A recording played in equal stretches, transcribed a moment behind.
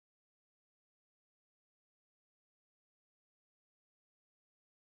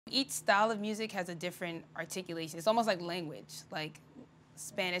Each style of music has a different articulation. It's almost like language. Like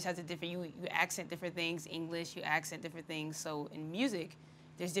Spanish has a different, you accent different things. English, you accent different things. So in music,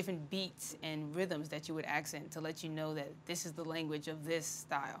 there's different beats and rhythms that you would accent to let you know that this is the language of this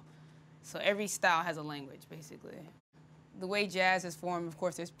style. So every style has a language, basically. The way jazz is formed, of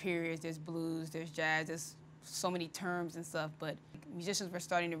course, there's periods, there's blues, there's jazz, there's so many terms and stuff, but musicians were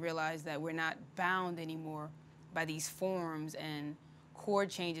starting to realize that we're not bound anymore by these forms and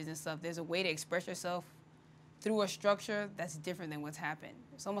chord changes and stuff. There's a way to express yourself through a structure that's different than what's happened.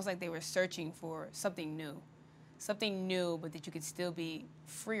 It's almost like they were searching for something new, but that you could still be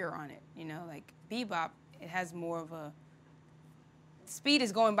freer on it, you know? Like bebop, it has more of a, speed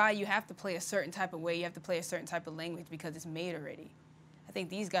is going by, you have to play a certain type of way, you have to play a certain type of language because it's made already. I think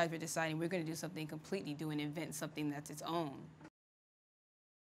these guys were deciding we're gonna do something completely new and invent something that's its own.